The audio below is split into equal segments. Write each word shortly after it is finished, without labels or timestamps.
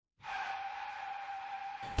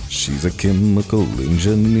She's a chemical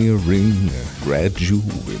engineering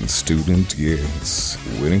graduate student, yes.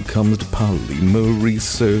 When it comes to polymer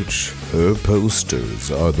research, her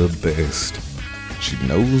posters are the best. She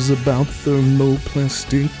knows about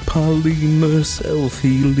thermoplastic polymer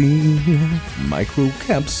self-healing,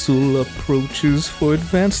 microcapsule approaches for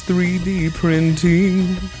advanced 3D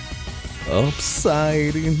printing.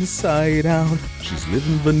 Upside, inside out, she's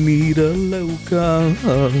living Vanita Loca.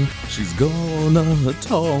 She's gonna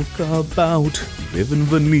talk about living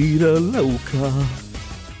Vanita Loca.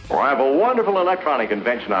 Well, I have a wonderful electronic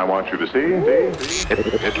invention I want you to see.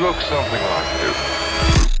 It looks something like this.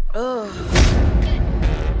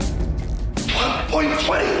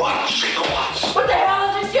 1.21 gigawatts. What the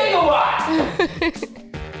hell is a gigawatt?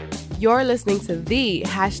 You're listening to the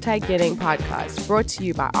 #Getting podcast, brought to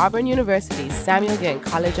you by Auburn University's Samuel Ginn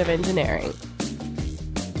College of Engineering.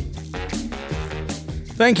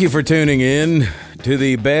 Thank you for tuning in to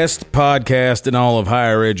the best podcast in all of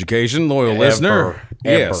higher education. Loyal listener.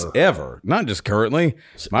 Yes, ever. Not just currently.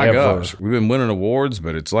 My gosh, we've been winning awards,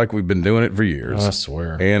 but it's like we've been doing it for years. I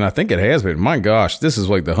swear. And I think it has been. My gosh, this is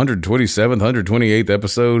like the 127th, 128th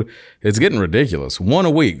episode. It's getting ridiculous. One a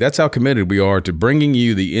week. That's how committed we are to bringing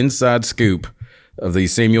you the inside scoop of the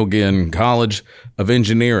Samuel Ginn College of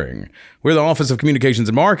Engineering. We're the Office of Communications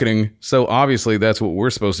and Marketing, so obviously that's what we're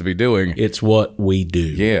supposed to be doing. It's what we do.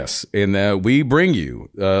 Yes, and we bring you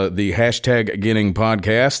the #Getting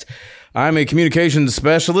podcast. I'm a communications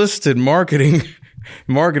specialist and marketing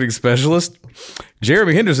specialist.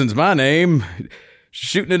 Jeremy Henderson's my name.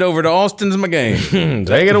 Shooting it over to Austin's my game.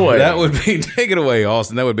 Take it away. Take it away,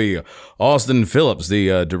 Austin. That would be Austin Phillips,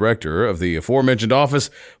 the director of the aforementioned office.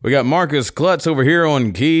 We got Marcus Klutz over here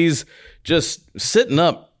on keys, just sitting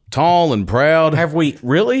up tall and proud. Have we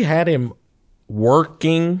really had him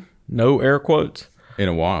working, no air quotes, in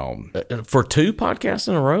a while? For 2 podcasts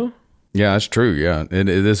in a row? Yeah, that's true. Yeah,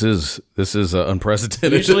 this is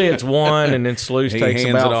unprecedented. Usually it's 1, and then Sluice takes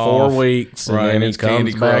about 4 weeks, and then he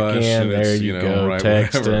comes back in. There you go,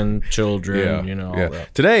 texting children, all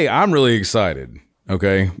that. Today, I'm really excited,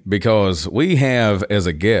 okay, because we have as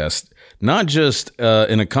a guest not just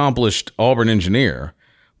an accomplished Auburn engineer,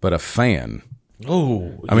 but a fan.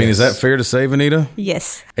 Oh, I mean, is that fair to say, Vanita?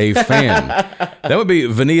 Yes. A fan. That would be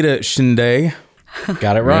Vanita Shinde.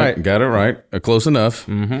 Got it right. Yeah, got it right. Close enough.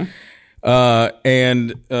 Mm-hmm.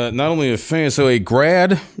 And not only a fan, so a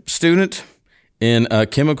grad student in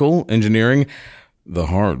chemical engineering.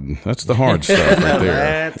 That's the hard stuff right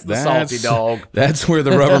there. That's the salty dog. That's where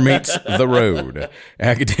the rubber meets the road,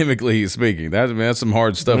 academically speaking. That's some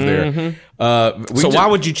hard stuff there. So why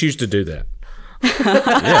would you choose to do that?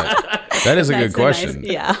 Yeah, that is a good question.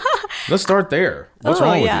 Nice, yeah. Let's start there. What's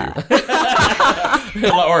wrong with you?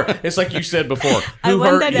 Or it's like you said before, Who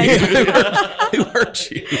hurt you? Who hurt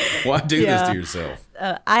you? Why do this to yourself?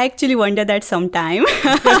 I actually wonder that sometime.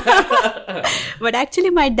 But actually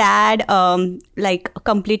my dad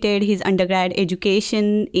completed his undergrad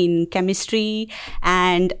education in chemistry,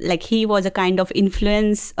 and he was a kind of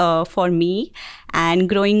influence for me. And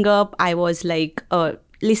growing up, I was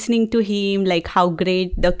listening to him, how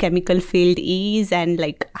great the chemical field is, and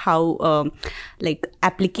how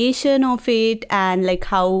application of it, and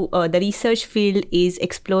how the research field is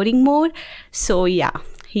exploring more. So yeah,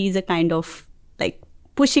 he's a kind of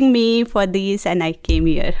pushing me for this, and I came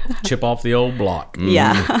here. Chip off the old block.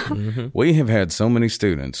 Yeah. Mm-hmm. We have had so many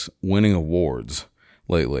students winning awards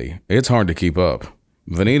lately. It's hard to keep up.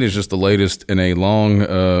 Vanita is just the latest in a long,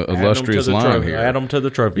 illustrious line here. Add them to the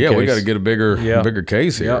trophy case. case. We got to get a bigger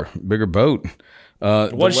case here, bigger boat.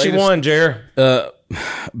 What she won, Jer?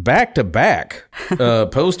 Back-to-back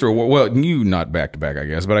poster award. Well, you not back-to-back, I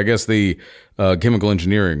guess, but I guess the chemical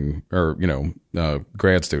engineering or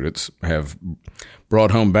grad students have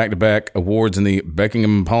brought home back-to-back awards in the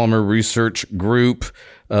Beckingham Polymer Research Group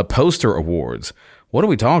poster awards. What are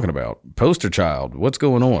we talking about? Poster child, what's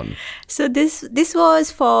going on? So this was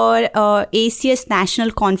for ACS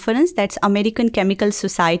National Conference, that's American Chemical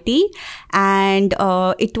Society, and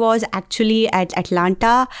it was actually at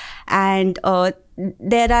Atlanta, and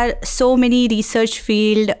there are so many research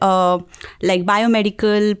field like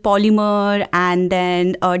biomedical, polymer, and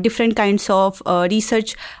then different kinds of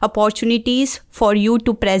research opportunities for you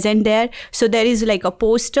to present there. So there is a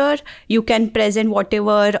poster, you can present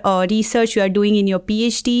whatever research you are doing in your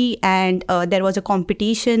PhD, and there was a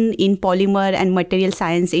competition in polymer and material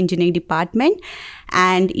science engineering department.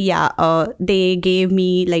 And they gave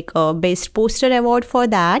me a best poster award for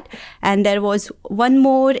that. And there was one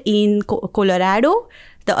more in Colorado.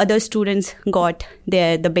 The other students got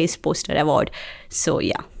the best poster award. So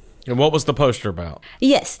And what was the poster about?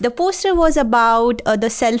 Yes, the poster was about the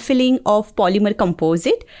self-healing of polymer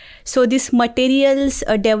composite. So these materials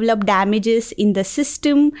develop damages in the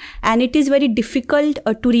system, and it is very difficult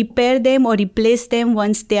to repair them or replace them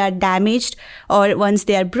once they are damaged or once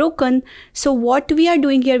they are broken. So what we are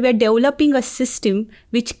doing here, we are developing a system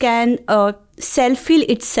which can self-heal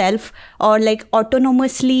itself, or like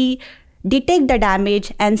autonomously detect the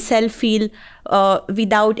damage and self-heal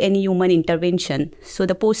without any human intervention. So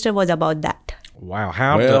the poster was about that. Wow,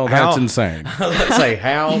 that's insane. Let's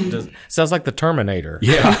say, sounds like the Terminator.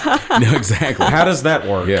 Yeah, no, exactly. How does that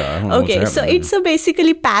work? Yeah, I don't know okay, so it's a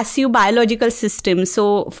basically passive biological system.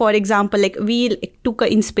 So for example, like we took an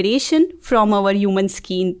inspiration from our human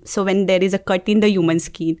skin. So when there is a cut in the human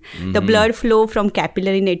skin, the blood flow from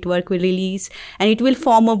capillary network will release and it will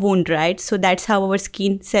form a wound, right? So that's how our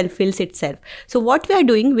skin self-heals itself. So what we are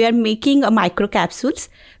doing, we are making a microcapsules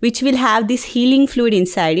which will have this healing fluid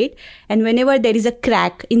inside it. And whenever there is a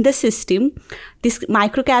crack in the system, these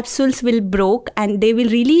microcapsules will break and they will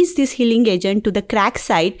release this healing agent to the crack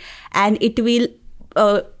site, and it will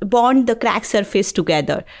bond the crack surface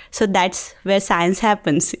together. So that's where science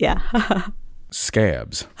happens. Yeah.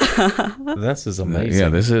 Scabs. This is amazing. Yeah,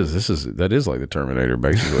 that is like the Terminator,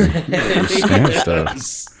 basically. Scab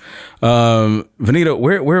stuff. Vanita,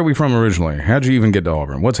 where are we from originally? How'd you even get to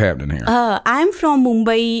Auburn? What's happening here? I'm from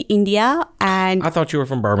Mumbai, India, and I thought you were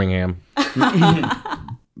from Birmingham.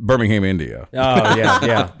 Birmingham, India. Oh,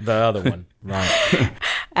 yeah, the other one. Right.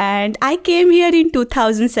 And I came here in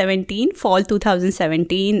 2017, fall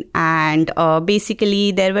 2017, and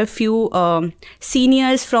basically there were few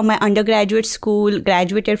seniors from my undergraduate school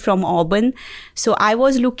graduated from Auburn. So I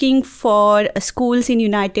was looking for schools in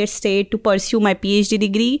United States to pursue my PhD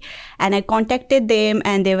degree, and I contacted them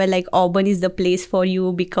and they were like, Auburn is the place for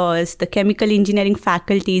you because the chemical engineering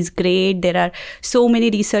faculty is great. There are so many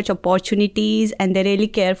research opportunities and they really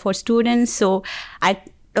care for students. So I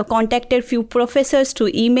contacted few professors through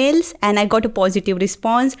emails and I got a positive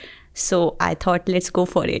response. So I thought, let's go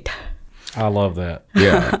for it. I love that.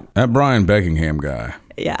 Yeah, that Brian Beckingham guy.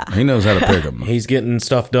 Yeah, he knows how to pick them. He's getting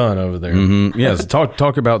stuff done over there. Mm-hmm. Yes,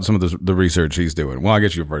 talk about some of the research he's doing. Well, I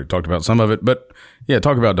guess you've already talked about some of it, but yeah,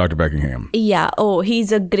 talk about Dr. Beckingham. Yeah,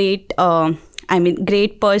 he's a great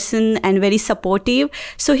great person and very supportive.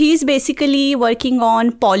 So he's basically working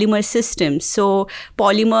on polymer systems. So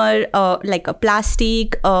polymer like a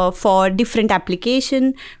plastic for different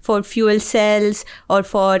application, for fuel cells or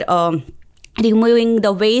for removing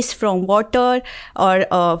the waste from water,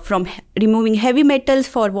 or from removing heavy metals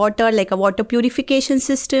for water, like a water purification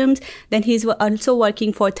systems. Then he's also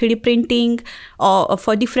working for 3D printing or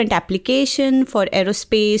for different application, for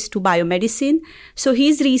aerospace to biomedicine. So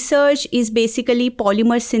his research is basically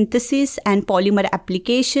polymer synthesis and polymer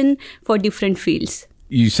application for different fields.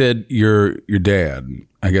 You said your dad,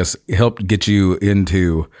 I guess, helped get you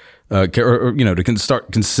into, to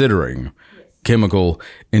start considering chemical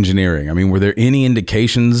engineering. I mean, were there any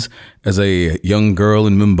indications as a young girl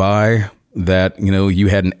in Mumbai that, you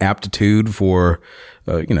had an aptitude for,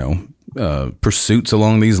 pursuits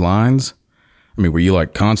along these lines? I mean, were you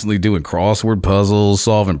like constantly doing crossword puzzles,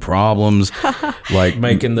 solving problems, like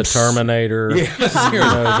making the Terminator,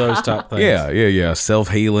 those type things? Yeah.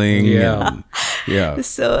 Self-healing. Yeah.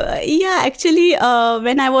 So, actually,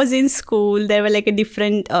 when I was in school, there were like a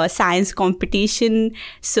different science competition.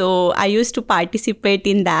 So I used to participate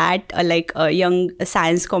in that, like a young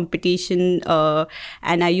science competition.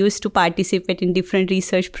 And I used to participate in different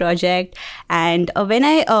research projects. And when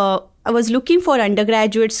I was looking for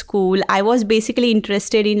undergraduate school, I was basically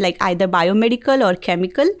interested in like either biomedical or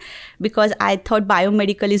chemical, because I thought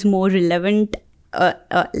biomedical is more relevant.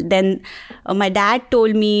 Then my dad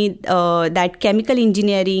told me that chemical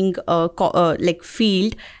engineering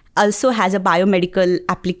field also has a biomedical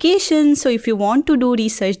application. So if you want to do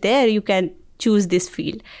research there, you can choose this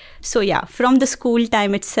field. So yeah, from the school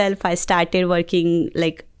time itself, I started working,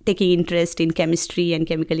 like taking interest in chemistry and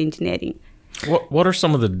chemical engineering. What are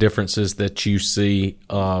some of the differences that you see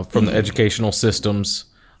from the educational systems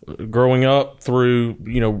growing up through,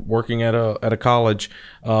 working at a college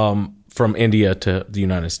from India to the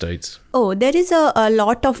United States? Oh, there is a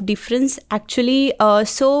lot of difference actually.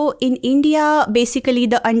 So in India, basically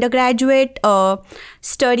the undergraduate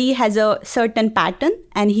study has a certain pattern,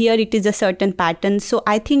 and here it is a certain pattern. So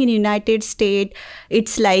I think in United States,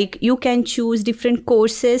 it's like you can choose different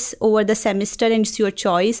courses over the semester and it's your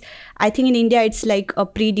choice. I think in India, it's like a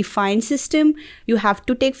predefined system. You have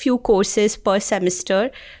to take few courses per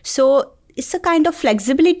semester. So it's a kind of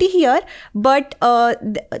flexibility here, but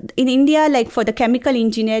in India, like for the chemical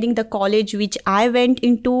engineering, the college which I went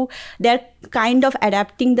into, they're kind of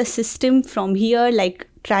adapting the system from here, like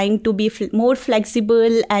trying to be more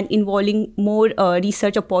flexible and involving more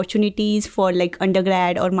research opportunities for like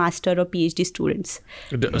undergrad or master or PhD students.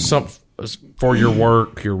 For your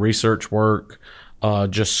work, your research work,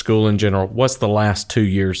 just school in general, what's the last 2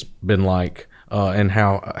 years been like? And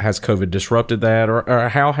how has COVID disrupted that? Or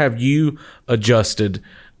how have you adjusted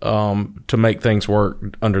to make things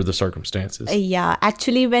work under the circumstances? Yeah,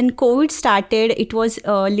 actually, when COVID started, it was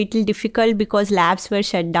a little difficult because labs were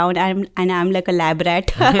shut down, and I'm like a lab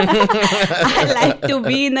rat. I like to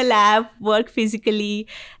be in the lab, work physically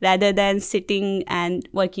rather than sitting and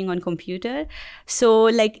working on computer. So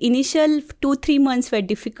like initial 2-3 months were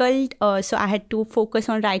difficult. So I had to focus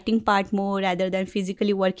on writing part more rather than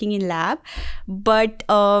physically working in lab. But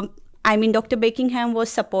Dr. Beckingham was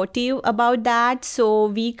supportive about that. So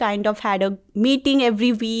we kind of had a meeting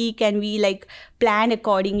every week and we like planned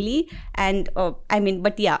accordingly. And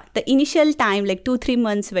but yeah, the initial time, like 2-3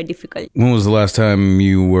 months were difficult. When was the last time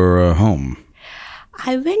you were home?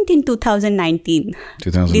 I went in 2019.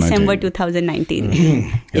 December 2019.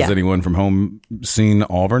 Has anyone from home seen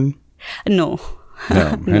Auburn? No. No,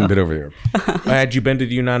 hadn't been over here. Had you been to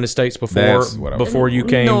the United States before you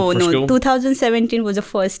came for school? 2017 was the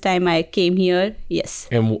first time I came here. Yes.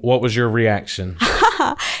 And what was your reaction?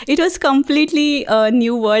 It was completely a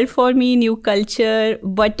new world for me, new culture.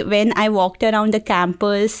 But when I walked around the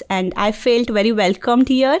campus, and I felt very welcomed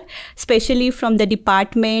here, especially from the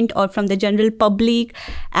department or from the general public.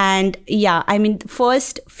 And yeah,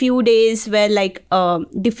 first few days were like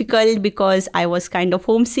difficult because I was kind of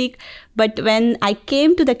homesick. But when I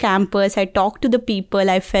came to the campus, I talked to the people,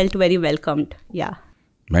 I felt very welcomed. Yeah.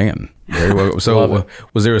 Man, very well. So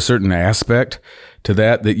was there a certain aspect to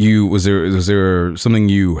that was there something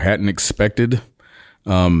you hadn't expected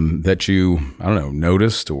that you, I don't know,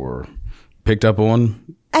 noticed or picked up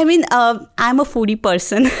on? I'm a foodie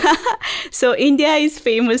person. So India is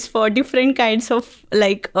famous for different kinds of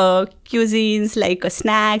like cuisines, like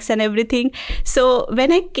snacks and everything. So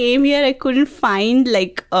when I came here, I couldn't find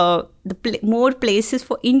like more places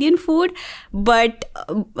for Indian food. But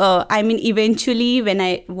eventually when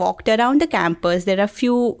I walked around the campus, there are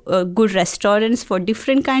few good restaurants for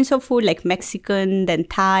different kinds of food, like Mexican, then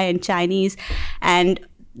Thai and Chinese. And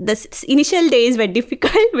the initial days were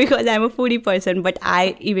difficult because I'm a foodie person, but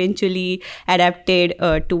I eventually adapted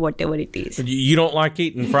to whatever it is. You don't like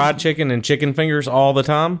eating fried chicken and chicken fingers all the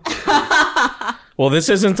time? Well, this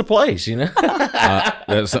isn't the place, you know?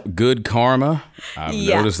 That's good karma. I've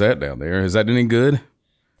noticed that down there. Is that any good?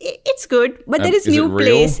 It's good, but there is new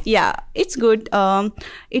place. Yeah, it's good.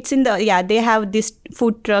 It's in the, they have this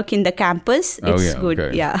food truck in the campus. It's good.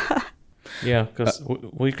 Okay. Yeah. Yeah, because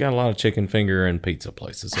we've got a lot of chicken finger and pizza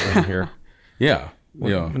places around here. Yeah.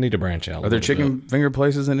 We need to branch out. Are there chicken finger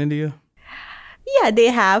places in India? Yeah, they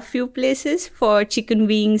have few places for chicken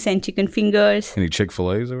wings and chicken fingers. Any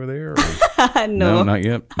Chick-fil-A's over there? No, not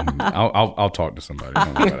yet. I'll talk to somebody.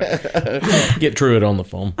 Get Truett on the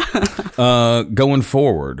phone. Going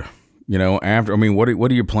forward, after, what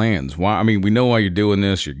are your plans? Why? We know why you're doing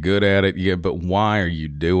this. You're good at it. Yeah, but why are you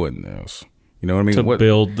doing this? You know what I mean? To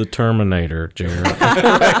build the Terminator, Jared.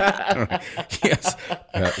 Yes.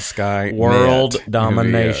 Sky world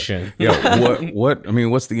domination.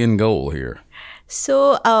 What's the end goal here?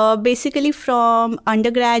 So basically from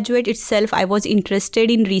undergraduate itself, I was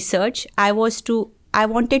interested in research. I wanted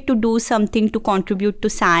to do something to contribute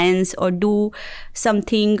to science or do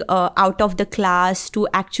something out of the class to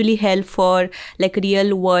actually help for like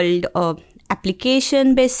real world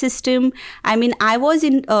application-based system. I was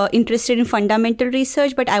interested in fundamental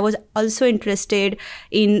research, but I was also interested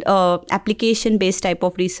in application-based type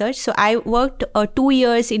of research. So I worked 2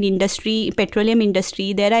 years in industry, petroleum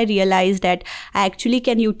industry. There I realized that I actually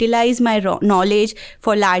can utilize my knowledge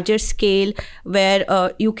for larger scale, where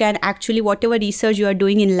you can actually, whatever research you are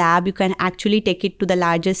doing in lab, you can actually take it to the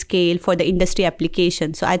larger scale for the industry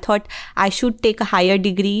application. So I thought I should take a higher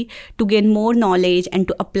degree to gain more knowledge and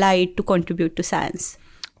to apply it to contribute to science.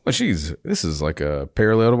 Well, this is like a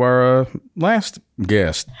parallel to our last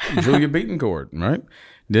guest, Julia Betancourt, right?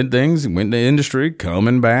 Did things, went to industry,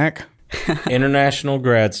 coming back. International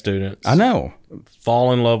grad students. I know.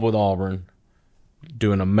 Fall in love with Auburn,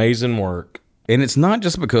 doing amazing work. And it's not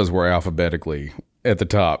just because we're alphabetically at the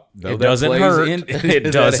top. It doesn't hurt.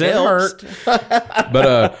 It doesn't hurt.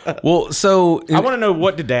 But, I want to know,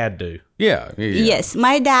 what did Dad do? Yeah. Yes,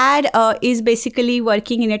 my dad is basically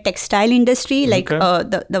working in a textile industry, like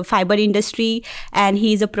the fiber industry, and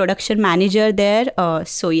he's a production manager there.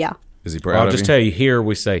 So yeah. Is he proud I'll of just you? tell you, here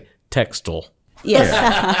we say textile. Yes.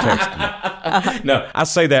 No, I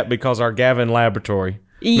say that because our Gavin laboratory,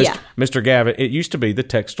 Yeah. Mr. Gavin, it used to be the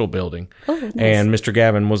textile building. Oh, nice. And Mr.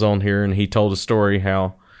 Gavin was on here and he told a story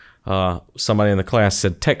how somebody in the class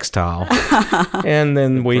said textile. And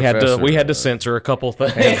then we had to censor a couple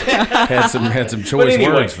things. had some choice But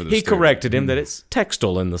anyway, words for the he student. corrected him that it's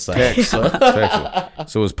textile in the South.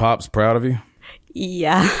 Texas. So is Pops proud of you?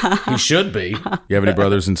 Yeah. He should be. You have any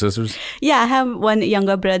brothers and sisters? Yeah, I have one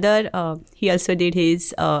younger brother. He also did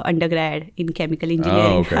his undergrad in chemical engineering.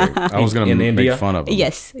 Oh, okay. I was going In to make India? fun of him.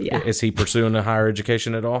 Yes, yeah. Is he pursuing a higher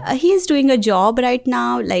education at all? He is doing a job right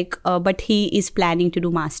now, but he is planning to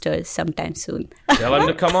do masters sometime soon. Tell him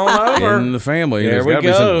to come on over. In the family, There there's we got to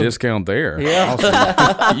be some go. discount there. Yeah.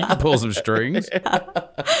 Awesome. You can pull some strings.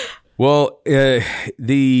 Well,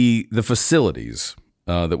 the facilities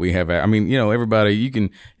that we have, I mean, everybody, you can.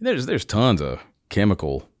 There's tons of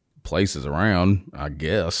chemical places around, I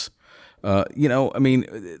guess. I mean,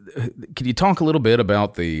 could you talk a little bit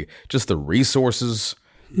about the resources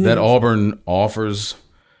that Auburn offers?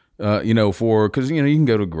 Because you can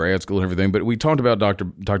go to grad school and everything, but we talked about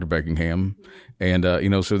Dr. Beckingham, and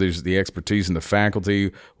so there's the expertise in the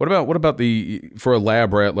faculty. What about for a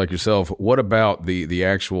lab rat like yourself? What about the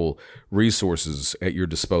actual resources at your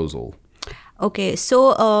disposal? Okay,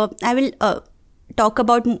 so I will talk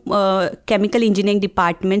about chemical engineering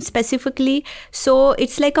department specifically. So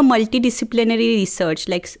it's like a multidisciplinary research.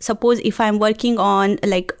 Like suppose if I'm working on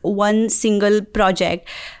like one single project,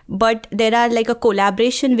 but there are like a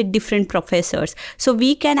collaboration with different professors. So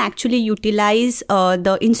we can actually utilize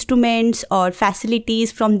the instruments or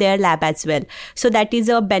facilities from their lab as well. So that is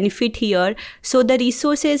a benefit here. So the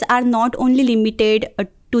resources are not only limited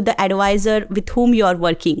to the advisor with whom you are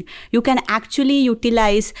working. You can actually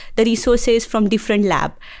utilize the resources from different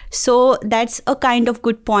lab. So that's a kind of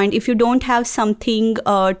good point. If you don't have something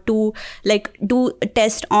to like do a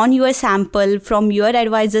test on your sample from your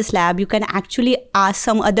advisor's lab, you can actually ask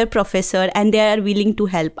some other professor and they are willing to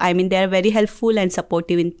help. I mean, they are very helpful and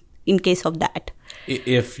supportive in case of that.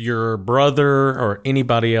 If your brother or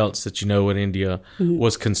anybody else that you know in India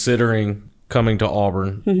was considering coming to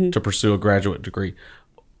Auburn to pursue a graduate degree,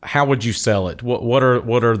 how would you sell it? What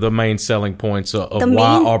are the main selling points of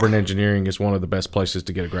why Auburn Engineering is one of the best places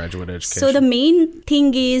to get a graduate education? So the main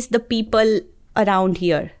thing is the people around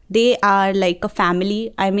here. They are like a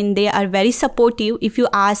family. I mean, they are very supportive. If you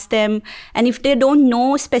ask them, and if they don't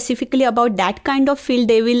know specifically about that kind of field,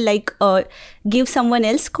 they will like give someone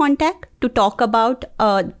else contact to talk about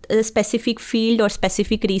a specific field or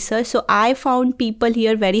specific research. So I found people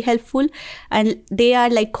here very helpful and they are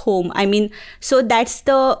like home. I mean, so that's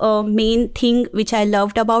the main thing which I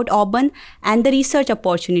loved about Auburn, and the research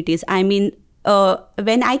opportunities. I mean,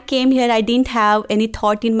 when I came here, I didn't have any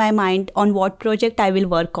thought in my mind on what project I will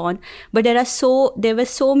work on, but there were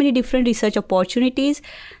so many different research opportunities.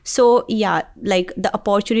 So yeah, like the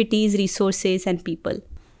opportunities, resources, and people.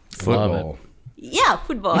 Football. Yeah,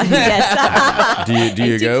 football. Yes. Do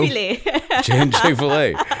you go? Chick-fil-A.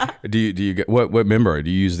 Chick-fil-A. Do you go? What member?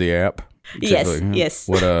 Do you use the app? Yes, Chick-fil-A? yes.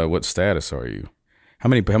 What status are you? How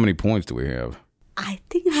many points do we have? I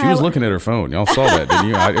think She was looking at her phone. Y'all saw that, didn't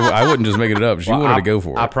you? I wouldn't just make it up. She wanted to go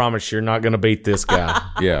for it. I promise you're not going to beat this guy.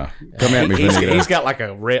 Yeah. Come at me, Vanita. He's got like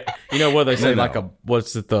a red, what they say, No. like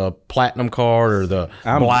what's it, the platinum card or the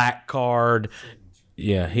black card?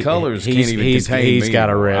 Yeah, Colors can't even contain he's me got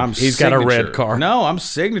a anymore. red. I'm He's got a red signature. card. No, I'm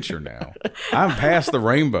signature now. I'm past the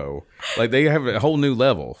rainbow. Like they have a whole new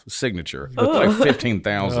level signature. Like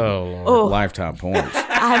 15,000 lifetime points.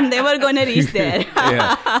 I'm never going to reach there.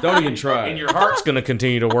 Yeah, don't even try. And your heart's going to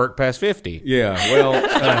continue to work past 50. Yeah,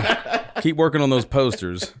 well, keep working on those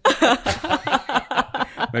posters.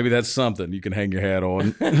 Maybe that's something you can hang your hat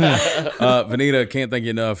on. Vanita, can't thank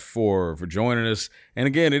you enough for joining us. And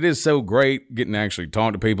again, it is so great getting to actually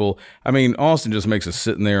talk to people. I mean, Austin just makes us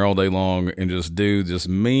sitting there all day long and just do this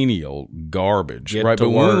menial garbage, Get right? to But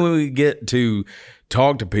work. when we get to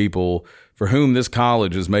talk to people for whom this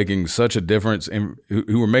college is making such a difference and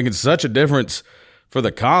who are making such a difference for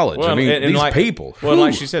the college. I mean, and these people. Well, whew.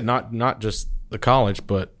 like she said, not just the college,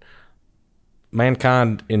 but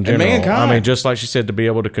mankind in general. mankind. I mean, just like she said, to be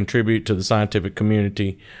able to contribute to the scientific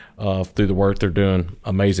community through the work they're doing,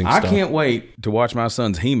 amazing I stuff. can't wait to watch my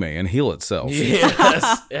son's He-Man heal itself.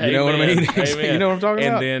 Yes. You know what I mean? You know what I'm talking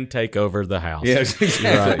about? And then take over the house. Yes,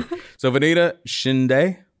 exactly. So, Vanita,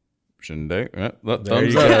 Shinde,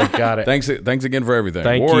 thumbs you up. go. Got it. Thanks again for everything.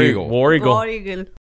 Thank War you. Eagle. War Eagle. War Eagle.